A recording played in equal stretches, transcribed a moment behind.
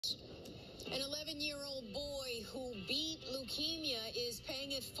An 11-year-old boy who beat leukemia is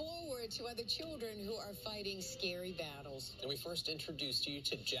paying it forward to other children who are fighting scary battles. And we first introduced you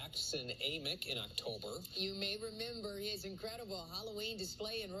to Jackson Amick in October. You may remember his incredible Halloween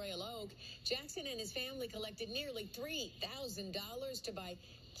display in Royal Oak. Jackson and his family collected nearly $3,000 to buy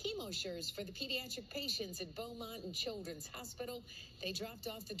chemo shirts for the pediatric patients at Beaumont and Children's Hospital. They dropped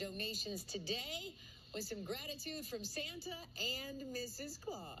off the donations today with some gratitude from Santa and Mrs.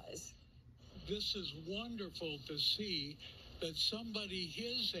 Claus. This is wonderful to see that somebody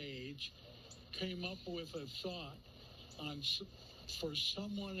his age came up with a thought for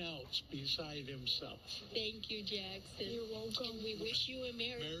someone else beside himself. Thank you, Jackson. You're welcome. And we wish you a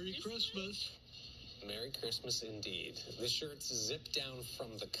Merry Christmas. Merry Christmas indeed. The shirts zip down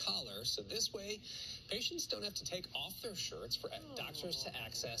from the collar, so this way patients don't have to take off their shirts for doctors to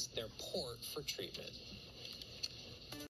access their port for treatment.